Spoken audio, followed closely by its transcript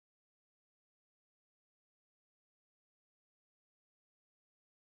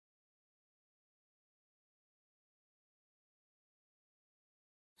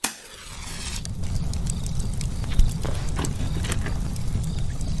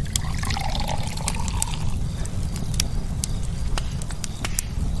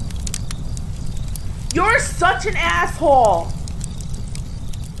You're such an asshole.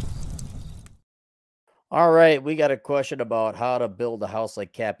 All right, we got a question about how to build a house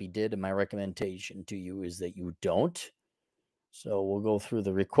like Cappy did, and my recommendation to you is that you don't. So we'll go through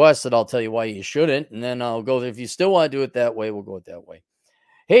the requests, and I'll tell you why you shouldn't, and then I'll go, if you still want to do it that way, we'll go it that way.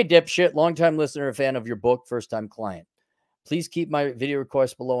 Hey, dipshit, longtime listener and fan of your book, first-time client. Please keep my video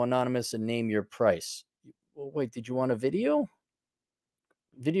request below anonymous and name your price. Well, wait, did you want a video?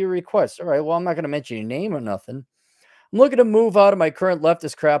 Video request. All right, well, I'm not going to mention your name or nothing. I'm looking to move out of my current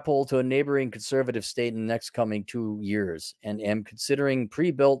leftist crap hole to a neighboring conservative state in the next coming 2 years and am considering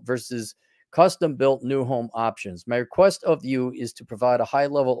pre-built versus custom-built new home options. My request of you is to provide a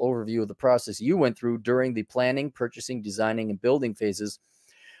high-level overview of the process you went through during the planning, purchasing, designing, and building phases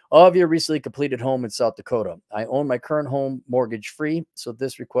of your recently completed home in South Dakota. I own my current home mortgage-free, so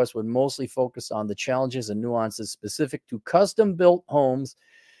this request would mostly focus on the challenges and nuances specific to custom-built homes,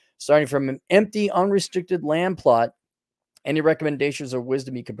 starting from an empty, unrestricted land plot. Any recommendations or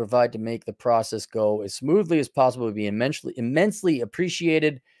wisdom you can provide to make the process go as smoothly as possible would be immensely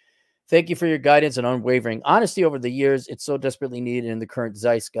appreciated. Thank you for your guidance and unwavering honesty over the years. It's so desperately needed in the current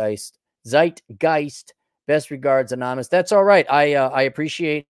zeitgeist. Best regards, Anonymous. That's all right. I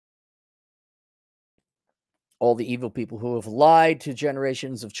appreciate all the evil people who have lied to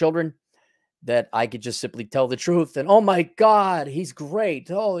generations of children, that I could just simply tell the truth. And, oh, my God, he's great.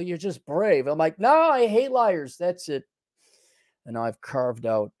 Oh, you're just brave. I'm like, no, I hate liars. That's it. And now I've carved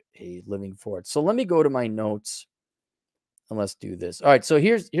out a living for it. So let me go to my notes and let's do this. All right. So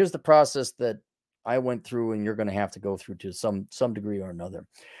here's the process that I went through, and you're going to have to go through to some degree or another.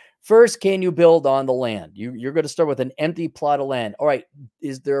 First, can you build on the land? You're going to start with an empty plot of land. All right.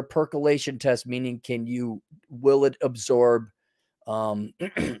 Is there a percolation test? Meaning, will it absorb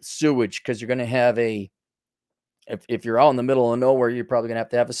sewage? Because you're going to have if you're out in the middle of nowhere, you're probably going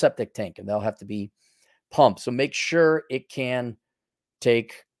to have a septic tank, and they'll have to be pumped. So make sure it can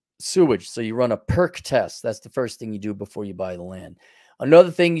take sewage. So you run a perk test. That's the first thing you do before you buy the land. Another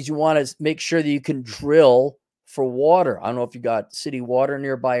thing is you want to make sure that you can drill for water. I don't know if you got city water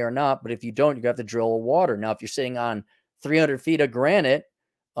nearby or not, but if you don't, you have to drill a water. Now, if you're sitting on 300 feet of granite,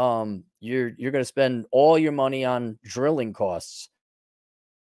 you're going to spend all your money on drilling costs.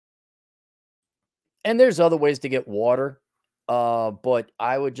 And there's other ways to get water. But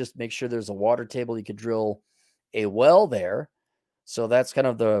I would just make sure there's a water table. You could drill a well there. So that's kind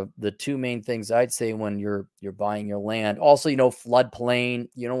of the two main things I'd say when you're buying your land. Also, floodplain.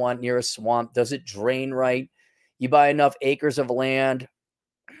 You don't want near a swamp. Does it drain right? You buy enough acres of land.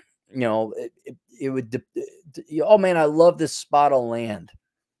 It would. Oh man, I love this spot of land.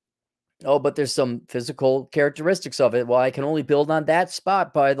 Oh, but there's some physical characteristics of it. Well, I can only build on that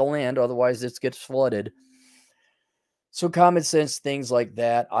spot by the land. Otherwise, it gets flooded. So common sense things like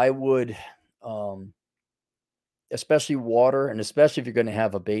that, I would, especially water, and especially if you're going to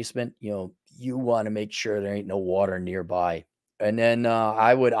have a basement, you want to make sure there ain't no water nearby. And then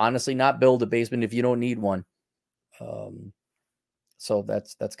I would honestly not build a basement if you don't need one. So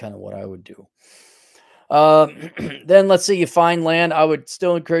that's kind of what I would do. Then let's say you find land. I would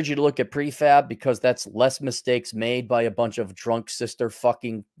still encourage you to look at prefab, because that's less mistakes made by a bunch of drunk sister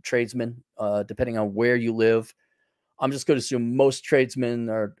fucking tradesmen, depending on where you live. I'm just going to assume most tradesmen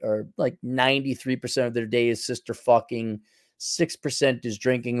are like 93% of their day is sister fucking, 6% is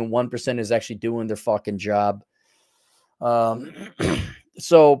drinking, and 1% is actually doing their fucking job.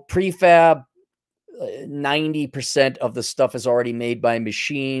 So prefab, 90% of the stuff is already made by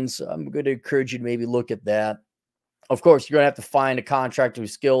machines. I'm going to encourage you to maybe look at that. Of course, you're going to have to find a contractor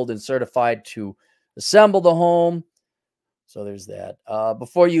who's skilled and certified to assemble the home. So there's that.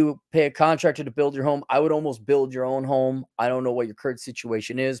 Before you pay a contractor to build your home, I would almost build your own home. I don't know what your current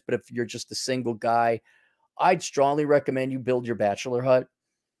situation is, but if you're just a single guy, I'd strongly recommend you build your bachelor hut.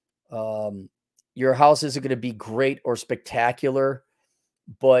 Your house isn't going to be great or spectacular,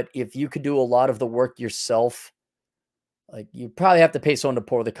 but if you could do a lot of the work yourself, like you probably have to pay someone to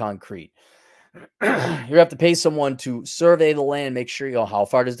pour the concrete. You have to pay someone to survey the land, make sure, how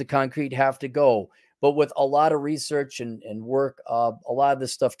far does the concrete have to go? But with a lot of research and work, a lot of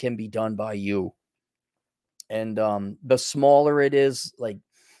this stuff can be done by you. And the smaller it is, like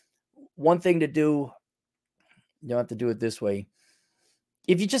one thing to do, you don't have to do it this way.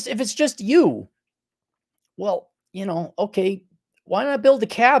 If it's just you, well, okay, why not build a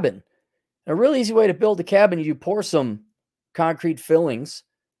cabin? A really easy way to build a cabin, you pour some concrete fillings.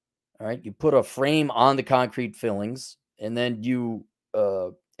 All right, you put a frame on the concrete fillings, and then you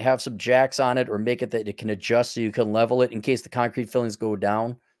have some jacks on it, or make it that it can adjust so you can level it in case the concrete fillings go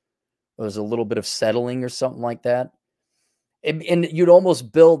down. There's a little bit of settling or something like that. And you'd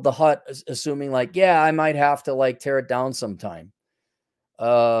almost build the hut assuming like, yeah, I might have to like tear it down sometime.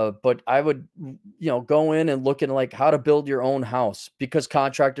 But I would, go in and look at like how to build your own house, because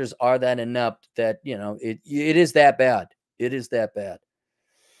contractors are that inept that, it is that bad. It is that bad.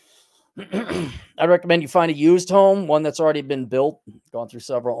 I recommend you find a used home, one that's already been built, gone through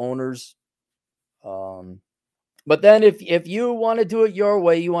several owners. But then if you want to do it your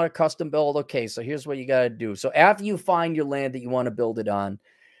way, you want to custom build, okay, so here's what you got to do. So after you find your land that you want to build it on,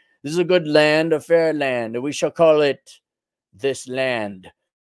 this is a good land, a fair land, and we shall call it this land.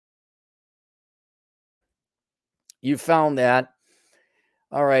 You found that.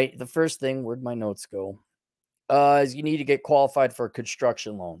 All right, the first thing, where'd my notes go? Is you need to get qualified for a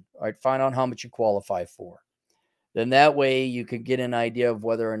construction loan. All right, find out how much you qualify for. Then that way you could get an idea of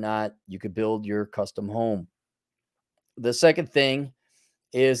whether or not you could build your custom home. The second thing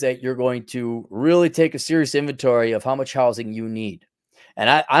is that you're going to really take a serious inventory of how much housing you need. And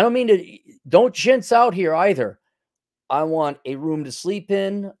I don't mean to, don't chintz out here either. I want a room to sleep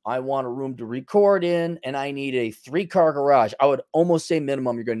in. I want a room to record in, and I need a 3-car garage. I would almost say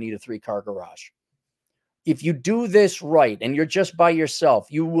minimum, you're going to need a 3-car garage. If you do this right and you're just by yourself,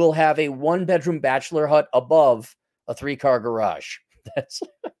 you will have a 1-bedroom bachelor hut above a 3-car garage. That's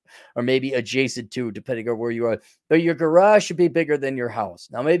or maybe adjacent to, depending on where you are. But your garage should be bigger than your house.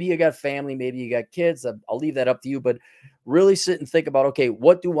 Now, maybe you got family, maybe you got kids. I'll leave that up to you, but really sit and think about, okay,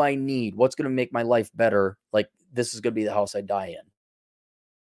 what do I need? What's going to make my life better? Like, this is going to be the house I die in.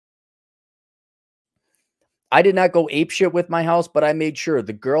 I did not go apeshit with my house, but I made sure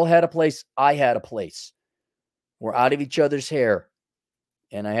the girl had a place. I had a place. We're out of each other's hair.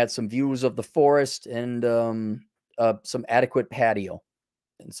 And I had some views of the forest and some adequate patio.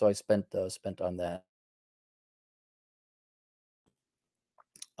 And so I spent on that.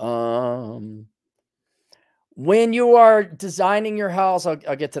 When you are designing your house, I'll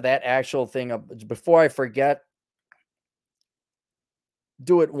get to that actual thing. Before I forget,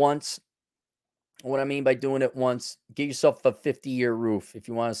 do it once. What I mean by doing it once, get yourself a 50-year roof. If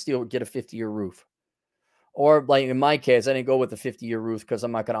you want to still get a 50-year roof. Or like in my case, I didn't go with the 50-year roof because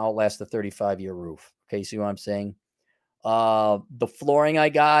I'm not going to outlast the 35-year roof. Okay, see what I'm saying? The flooring I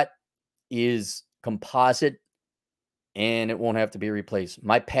got is composite and it won't have to be replaced.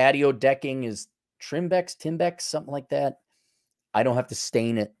 My patio decking is Timbex, something like that. I don't have to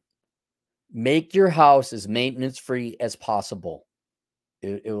stain it. Make your house as maintenance-free as possible.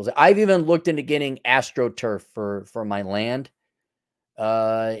 I've even looked into getting AstroTurf for my land.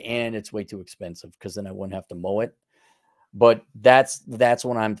 And it's way too expensive because then I wouldn't have to mow it. But that's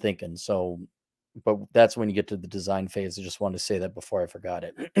what I'm thinking. So, but that's when you get to the design phase. I just wanted to say that before I forgot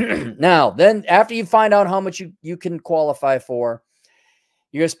it. Now, then after you find out how much you can qualify for,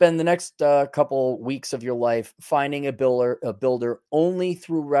 you're going to spend the next couple weeks of your life finding a builder only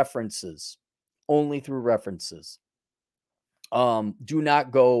through references. Only through references. Do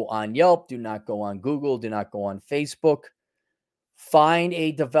not go on Yelp. Do not go on Google. Do not go on Facebook. Find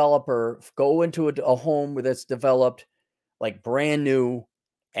a developer. Go into a home that's developed like brand new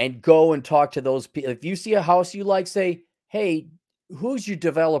and go and talk to those people. If you see a house you like, say, hey, who's your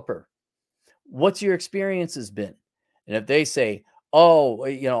developer? What's your experiences been? And if they say, oh,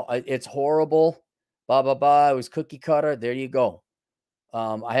 it's horrible, blah, blah, blah, it was cookie cutter, there you go.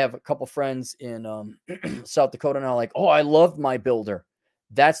 I have a couple friends in South Dakota now, like, oh, I love my builder.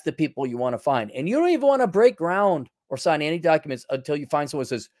 That's the people you want to find. And you don't even want to break ground or sign any documents until you find someone who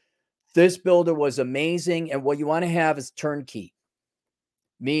says, this builder was amazing. And what you want to have is turnkey,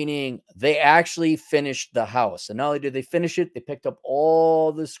 meaning they actually finished the house. And not only did they finish it, they picked up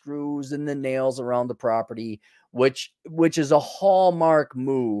all the screws and the nails around the property, which is a hallmark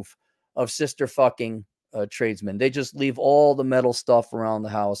move of sister fucking tradesmen. They just leave all the metal stuff around the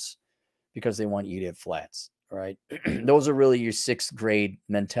house because they want you to have flats. All right. Those are really your 6th grade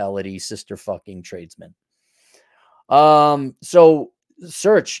mentality, sister fucking tradesmen. So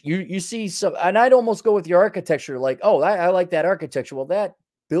search, you see some, and I'd almost go with your architecture. Like, oh, I like that architecture. Well, that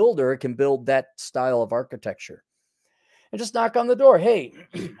builder can build that style of architecture. And just knock on the door. Hey,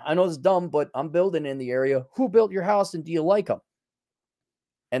 I know it's dumb, but I'm building in the area. Who built your house and do you like them?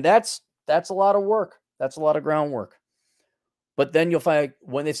 And that's a lot of work. That's a lot of groundwork. But then you'll find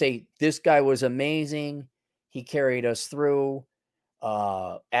when they say this guy was amazing, he carried us through,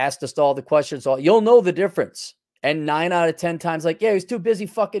 asked us all the questions, you'll know the difference. And 9 out of 10 times, like, yeah, he's too busy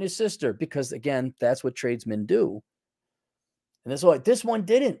fucking his sister. Because again, that's what tradesmen do. And this one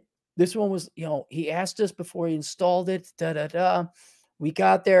didn't. This one was, he asked us before he installed it. We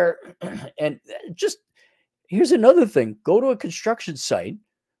got there. And just, here's another thing. Go to a construction site.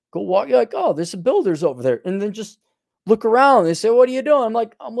 Go walk. You're like, oh, there's some builders over there. And then just look around. They say, "What are you doing?" I'm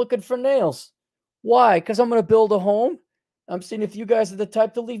like, "I'm looking for nails." Why? Because I'm going to build a home. I'm seeing if you guys are the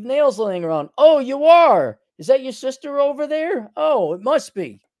type to leave nails laying around. Oh, you are. Is that your sister over there? Oh, it must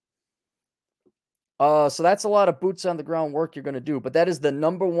be. So that's a lot of boots on the ground work you're going to do, but that is the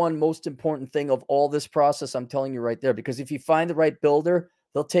number one most important thing of all this process. I'm telling you right there, because if you find the right builder,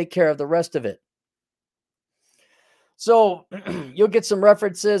 they'll take care of the rest of it. So you'll get some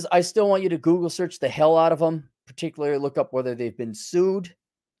references. I still want you to Google search the hell out of them, particularly look up whether they've been sued.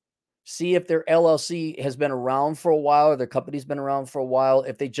 See if their LLC has been around for a while or their company's been around for a while.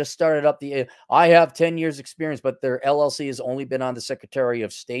 If they just started up I have 10 years experience, but their LLC has only been on the Secretary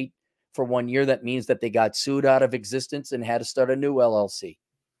of State for 1 year. That means that they got sued out of existence and had to start a new LLC.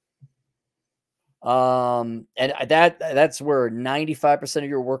 And that's where 95% of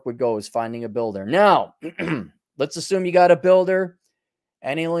your work would go, is finding a builder. Now, let's assume you got a builder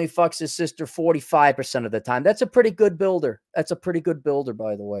and he only fucks his sister 45% of the time. That's a pretty good builder. That's a pretty good builder,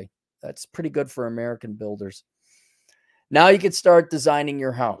 by the way. That's pretty good for American builders. Now you can start designing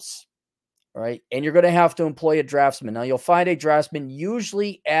your house, right? And you're going to have to employ a draftsman. Now you'll find a draftsman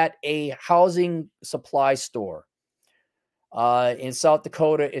usually at a housing supply store. In South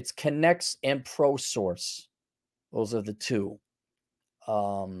Dakota, it's Connects and ProSource. Those are the two.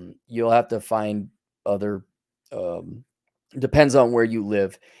 You'll have to find other, depends on where you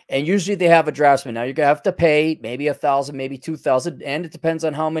live. And usually they have a draftsman. Now you're going to have to pay maybe $1,000, maybe $2,000. And it depends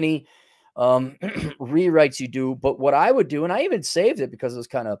on how many rewrites you do. But what I would do, and I even saved it because it was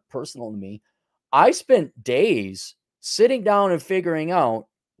kind of personal to me, I spent days sitting down and figuring out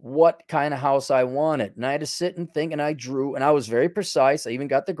what kind of house I wanted. And I had to sit and think, and I drew, and I was very precise. I even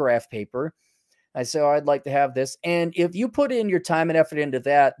got the graph paper. I said, "Oh, I'd like to have this." And if you put in your time and effort into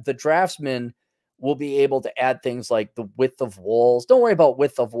that, the draftsman will be able to add things like the width of walls. Don't worry about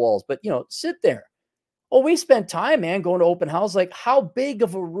width of walls, but, sit there. Oh, we spent time, man, going to open house. Like, how big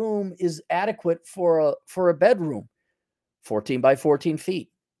of a room is adequate for a bedroom? 14 by 14 feet.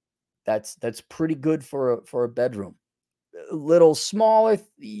 That's pretty good for a bedroom. A little smaller,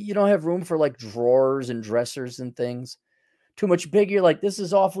 you don't have room for like drawers and dressers and things. Too much big, you're like, this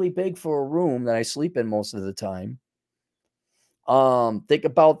is awfully big for a room that I sleep in most of the time. Think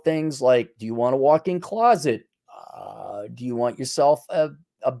about things like, do you want a walk-in closet? Do you want yourself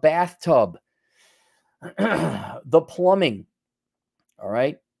a bathtub? The plumbing. All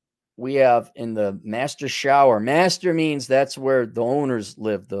right. We have in the master shower. Master means that's where the owners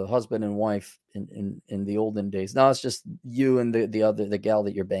live, the husband and wife in the olden days. Now it's just you and the gal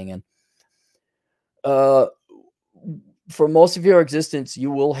that you're banging. For most of your existence,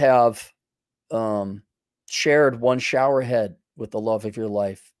 you will have shared one shower head with the love of your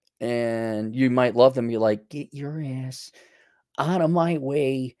life. And you might love them. You're like, get your ass out of my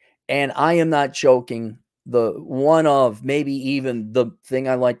way. And I am not joking. Maybe even the thing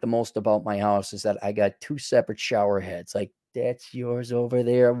I like the most about my house is that I got 2 separate shower heads. Like, that's yours over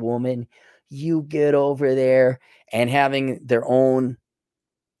there, woman. You get over there. And having their own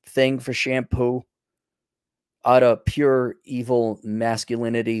thing for shampoo out of pure evil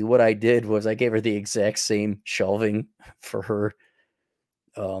masculinity. What I did was I gave her the exact same shelving for her,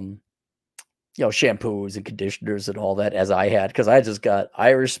 shampoos and conditioners and all that as I had, because I just got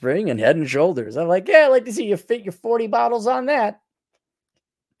Irish Spring and Head and Shoulders. I'm like, yeah, I'd like to see you fit your 40 bottles on that,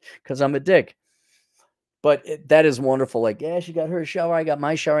 because I'm a dick. But that is wonderful. Like, yeah, she got her shower, I got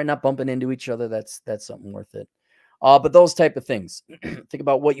my shower, not bumping into each other. That's something worth it. But those type of things. Think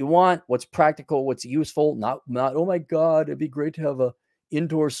about what you want, what's practical, what's useful. Not, oh my God, it'd be great to have a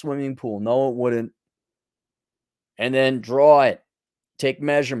indoor swimming pool. No, it wouldn't. And then draw it. Take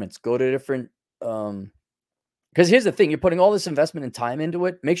measurements. Go to different, because here's the thing. You're putting all this investment and time into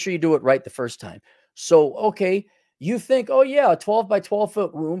it. Make sure you do it right the first time. So, okay, you think, oh yeah, a 12 by 12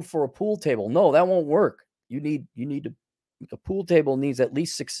 foot room for a pool table. No, that won't work. You need to, the pool table needs at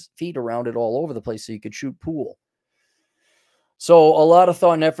least 6 feet around it all over the place so you could shoot pool. So a lot of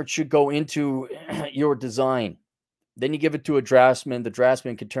thought and effort should go into your design. Then you give it to a draftsman. The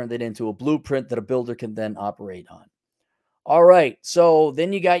draftsman can turn that into a blueprint that a builder can then operate on. All right. So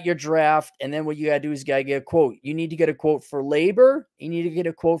then you got your draft. And then what you got to do is you got to get a quote. You need to get a quote for labor. You need to get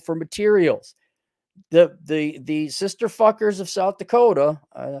a quote for materials. The sister fuckers of South Dakota,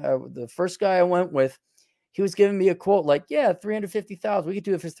 the first guy I went with, he was giving me a quote like, yeah, 350,000. We could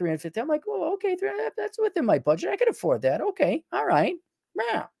do it for 350. I'm like, well, okay, that's within my budget. I can afford that. Okay. All right.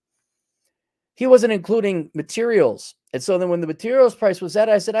 Yeah. He wasn't including materials. And so then when the materials price was that,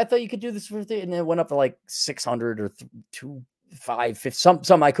 I said, I thought you could do this for, and then it went up to like 600 or 250,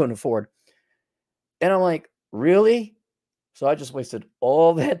 some I couldn't afford. And I'm like, really? So I just wasted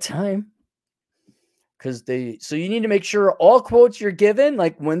all that time. because so you need to make sure all quotes you're given,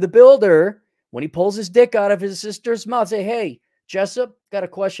 like when the builder, when he pulls his dick out of his sister's mouth, say, hey, Jessup, got a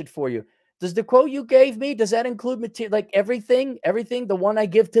question for you. Does the quote you gave me, does that include material, like everything, the one I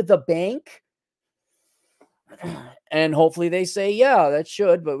give to the bank? And hopefully they say, yeah, that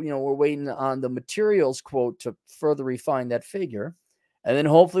should, but we're waiting on the materials quote to further refine that figure. And then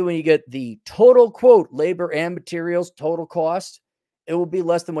hopefully when you get the total quote, labor and materials, total cost, it will be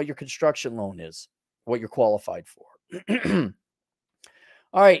less than what your construction loan is, what you're qualified for.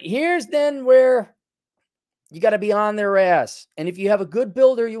 All right, here's then where you got to be on their ass. And if you have a good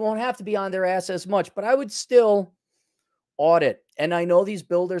builder, you won't have to be on their ass as much, but I would still audit. And I know these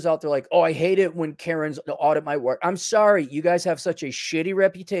builders out there like, oh, I hate it when Karens audit my work. I'm sorry. You guys have such a shitty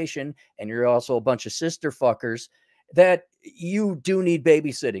reputation, and you're also a bunch of sister fuckers, that you do need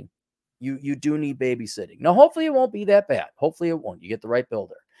babysitting. You do need babysitting. Now, hopefully it won't be that bad. Hopefully it won't. You get the right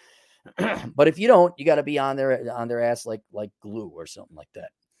builder. But if you don't, you got to be on their ass like glue or something like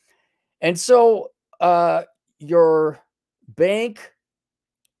that. And so your bank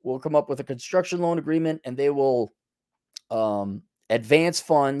will come up with a construction loan agreement, and they will advance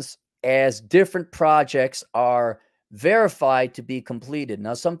funds as different projects are verified to be completed.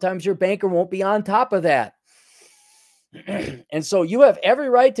 Now, sometimes your banker won't be on top of that. And so you have every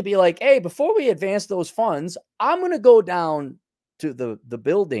right to be like, hey, before we advance those funds, I'm going to go down to the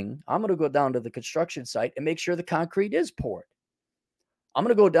building. I'm going to go down to the construction site and make sure the concrete is poured. I'm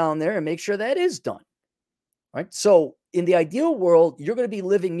going to go down there and make sure that is done. Right. So in the ideal world, you're going to be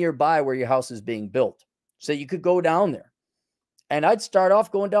living nearby where your house is being built. So you could go down there. And I'd start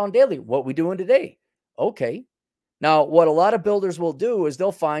off going down daily. What we doing today? Okay. Now, what a lot of builders will do is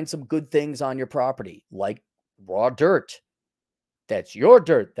they'll find some good things on your property, like raw dirt. That's your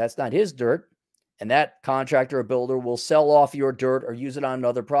dirt. That's not his dirt. And that contractor or builder will sell off your dirt or use it on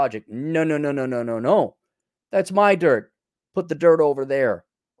another project. No, no, no, no, no, no, no. That's my dirt. Put the dirt over there,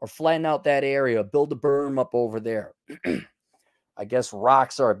 or flatten out that area. Build a berm up over there. I guess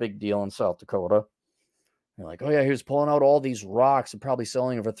rocks are a big deal in South Dakota. You're like, oh yeah, he was pulling out all these rocks and probably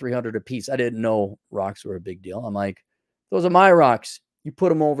selling them for $300 a piece. I didn't know rocks were a big deal. I'm like, those are my rocks. You put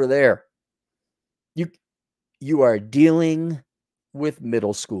them over there. You are dealing with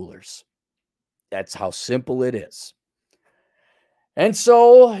middle schoolers. That's how simple it is. And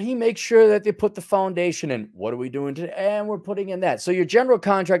so he makes sure that they put the foundation in. What are we doing today? And we're putting in that. So your general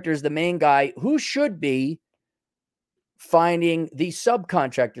contractor is the main guy who should be finding the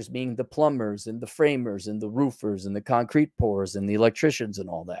subcontractors, being the plumbers and the framers and the roofers and the concrete pourers and the electricians and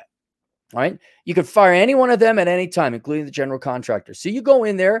all that. All right. You can fire any one of them at any time, including the general contractor. So you go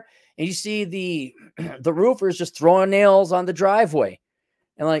in there and you see the roofers just throwing nails on the driveway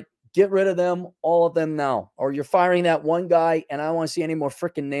and like, get rid of them, all of them now. Or you're firing that one guy and I don't want to see any more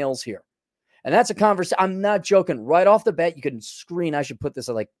freaking nails here. And that's a conversation. I'm not joking. Right off the bat, you can screen. I should put this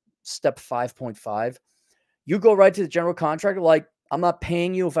at like step 5.5. You go right to the general contractor. Like, I'm not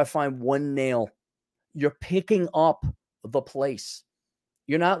paying you if I find one nail. You're picking up the place.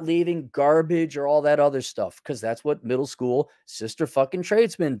 You're not leaving garbage or all that other stuff, because that's what middle school sister fucking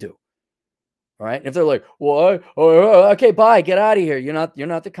tradesmen do. All right. And if they're like, well, okay, bye, get out of here. You're not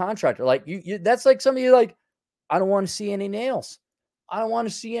the contractor. Like you that's like somebody like, I don't want to see any nails. I don't want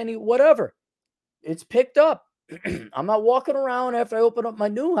to see any whatever. It's picked up. I'm not walking around after I open up my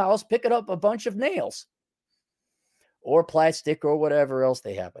new house, picking up a bunch of nails or plastic or whatever else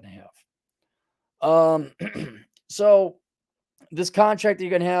they happen to have. So this contract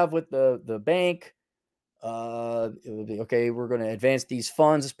you're going to have with the bank, it will be okay. We're going to advance these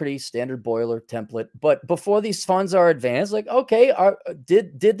funds. It's pretty standard boiler template. But before these funds are advanced, like, okay,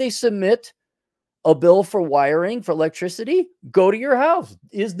 did they submit a bill for wiring for electricity? Go to your house.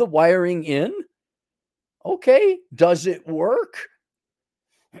 Is the wiring in? Okay. Does it work?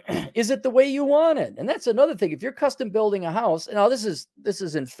 Is it the way you want it? And that's another thing. If you're custom building a house, now this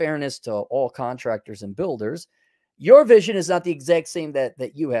is in fairness to all contractors and builders, your vision is not the exact same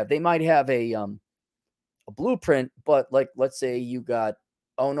that you have. They might have a blueprint, but like, let's say you got,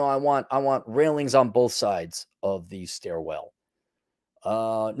 oh no, I want railings on both sides of the stairwell.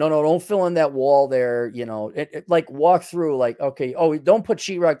 No, don't fill in that wall there. You know, like walk through like, okay, oh, don't put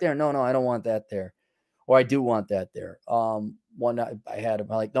sheetrock there. No, I don't want that there. Or I do want that there. One I had, I'm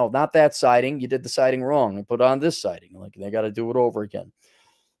like, no, not that siding. You did the siding wrong. I put on this siding. Like, they got to do it over again.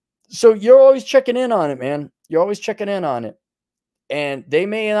 So you're always checking in on it, man. You're always checking in on it. And they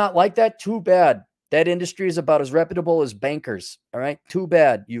may not like that. Too bad. That industry is about as reputable as bankers. All right. Too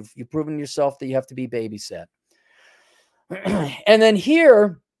bad. You've proven yourself that you have to be babysat. And then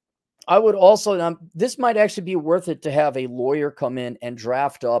here, I would also, this might actually be worth it to have a lawyer come in and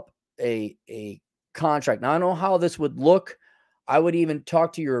draft up a contract. Now, I don't know how this would look. I would even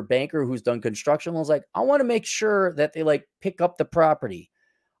talk to your banker who's done construction loans. Like, I want to make sure that they like pick up the property.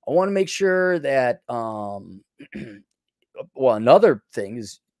 I want to make sure that, well, another thing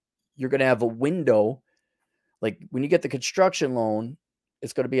is you're going to have a window. Like when you get the construction loan,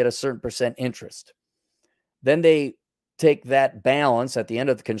 it's going to be at a certain percent interest. Then they take that balance at the end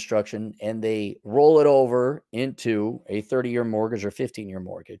of the construction and they roll it over into a 30-year mortgage or 15-year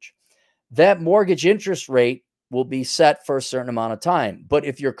mortgage. That mortgage interest rate will be set for a certain amount of time. But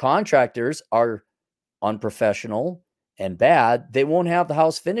if your contractors are unprofessional and bad, they won't have the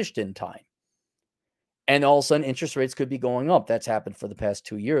house finished in time. And all of a sudden, interest rates could be going up. That's happened for the past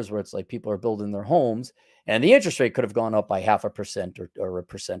 2 years where it's like people are building their homes and the interest rate could have gone up by 0.5% or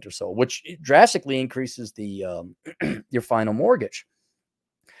 1% or so, which drastically increases the your final mortgage.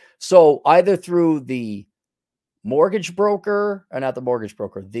 So either through the mortgage broker, or not the mortgage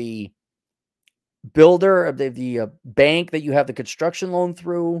broker, the builder, the bank that you have the construction loan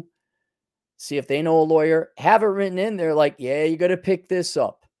through, see if they know a lawyer, have it written in there like, yeah, you're going to pick this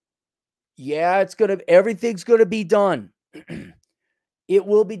up. Yeah, everything's going to be done. It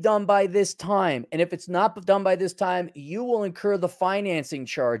will be done by this time. And if it's not done by this time, you will incur the financing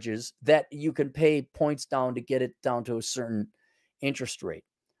charges that you can pay points down to get it down to a certain interest rate.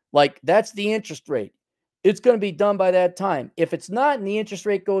 Like that's the interest rate. It's going to be done by that time. If it's not and the interest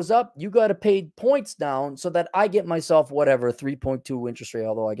rate goes up, you got to pay points down so that I get myself whatever 3.2 interest rate,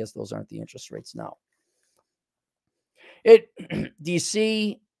 although I guess those aren't the interest rates now. Do you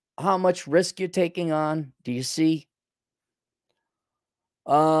see how much risk you're taking on? Do you see?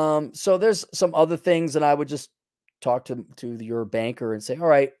 So there's some other things that I would just talk to your banker and say, all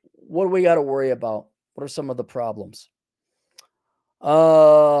right, what do we got to worry about? What are some of the problems?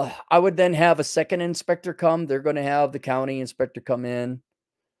 I would then have a second inspector come. They're going to have the county inspector come in.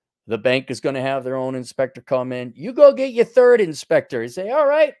 The bank is going to have their own inspector come in. You go get your third inspector and say, all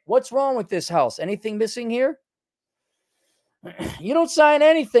right, what's wrong with this house? Anything missing here? You don't sign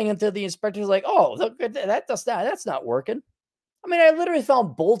anything until the inspector's like, oh, look, that's not working. I mean, I literally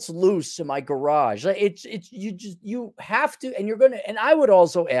found bolts loose in my garage. You have to, and you're going to, and I would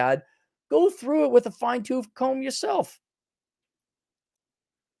also add, go through it with a fine-tooth comb yourself.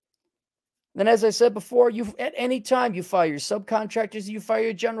 Then, as I said before, at any time you fire your subcontractors, you fire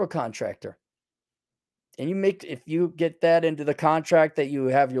your general contractor. And if you get that into the contract that you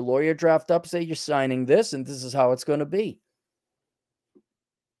have your lawyer draft up, say you're signing this and this is how it's going to be.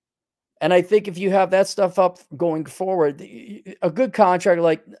 And I think if you have that stuff up going forward, a good contractor,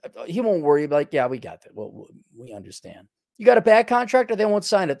 like he won't worry. Like, yeah, we got that. Well, we understand. You got a bad contractor, they won't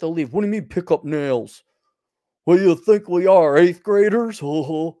sign it. They'll leave. What do you mean pick up nails? What do you think we are, 8th graders?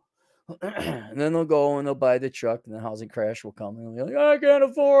 And then they'll go and they'll buy the truck and the housing crash will come. And they'll be like, I can't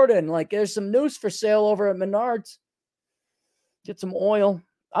afford it. And like, there's some news for sale over at Menards. Get some oil.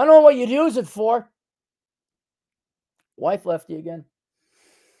 I don't know what you'd use it for. Wife left you again.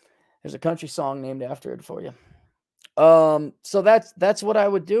 There's a country song named after it for you. So that's what I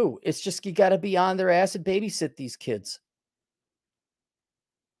would do. It's just, you got to be on their ass and babysit these kids.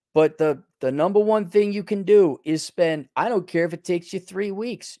 But the number one thing you can do is spend, I don't care if it takes you 3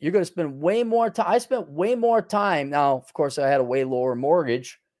 weeks. You're going to spend way more time. I spent way more time. Now, of course, I had a way lower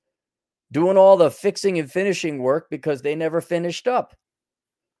mortgage doing all the fixing and finishing work because they never finished up.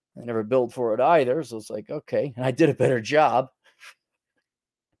 I never billed for it either. So it's like, okay. And I did a better job.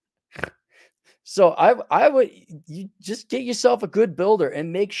 So I would, you just get yourself a good builder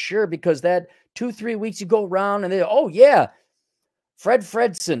and make sure, because that 2-3 weeks you go around and they, oh yeah,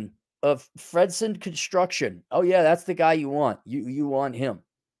 Fredson of Fredson Construction. Oh yeah, that's the guy you want. You want him.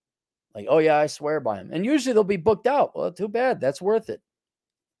 Like, oh yeah, I swear by him. And usually they'll be booked out. Well, too bad. That's worth it.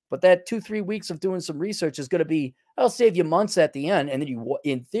 But that 2-3 weeks of doing some research is going to be, I'll save you months at the end. And then you,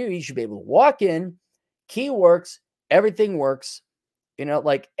 in theory, you should be able to walk in, key works, everything works. You know,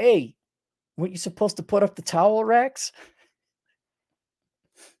 like, hey, weren't you supposed to put up the towel racks?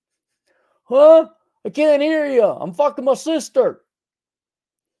 Huh? I can't hear you. I'm fucking my sister.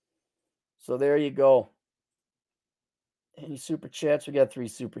 So there you go. Any super chats? We got 3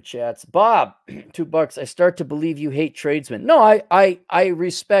 super chats. Bob, $2. I start to believe you hate tradesmen. No, I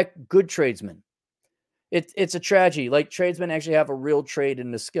respect good tradesmen. It's a tragedy. Like, tradesmen actually have a real trade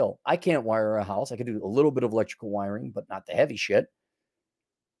in the skill. I can't wire a house. I can do a little bit of electrical wiring, but not the heavy shit.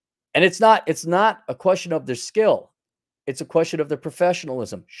 And it's not a question of their skill. It's a question of their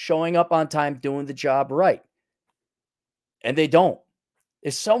professionalism, showing up on time, doing the job right. And they don't.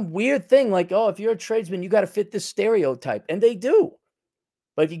 It's some weird thing like, oh, if you're a tradesman, you got to fit this stereotype. And they do.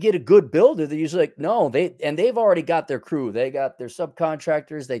 But if you get a good builder, they're usually like, no, they've already got their crew. They got their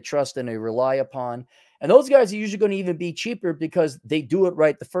subcontractors they trust and they rely upon. And those guys are usually going to even be cheaper because they do it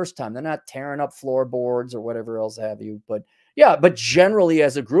right the first time. They're not tearing up floorboards or whatever else have you. But yeah, but generally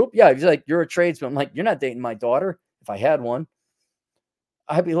as a group, yeah, if you're like, you're a tradesman. I'm like, you're not dating my daughter. If I had one,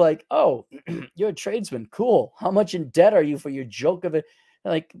 I'd be like, oh, you're a tradesman. Cool. How much in debt are you for your joke of it?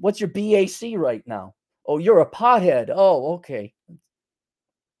 Like, what's your BAC right now? Oh, you're a pothead. Oh, okay.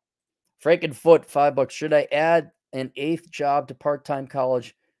 Frankenfoot, $5. Should I add an 8th job to part-time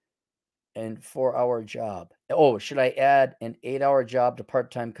college and 4-hour job? Oh, should I add an 8-hour job to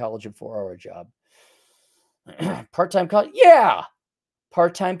part-time college and 4-hour job? Part-time college? Yeah.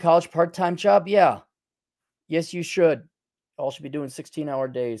 Part-time college, part-time job? Yeah. Yes, you should. All should be doing 16-hour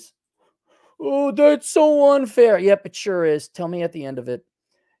days. Oh, that's so unfair. Yep, it sure is. Tell me at the end of it.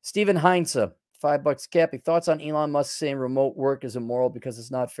 Stephen Heinze, $5. Cappy, thoughts on Elon Musk saying remote work is immoral because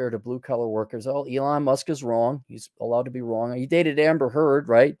it's not fair to blue-collar workers? Oh, Elon Musk is wrong. He's allowed to be wrong. He dated Amber Heard,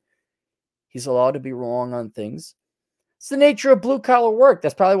 right? He's allowed to be wrong on things. It's the nature of blue-collar work.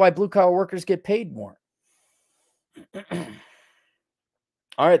 That's probably why blue-collar workers get paid more.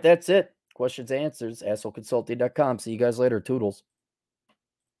 All right, that's it. Questions, answers, assholeconsulting.com. See you guys later. Toodles.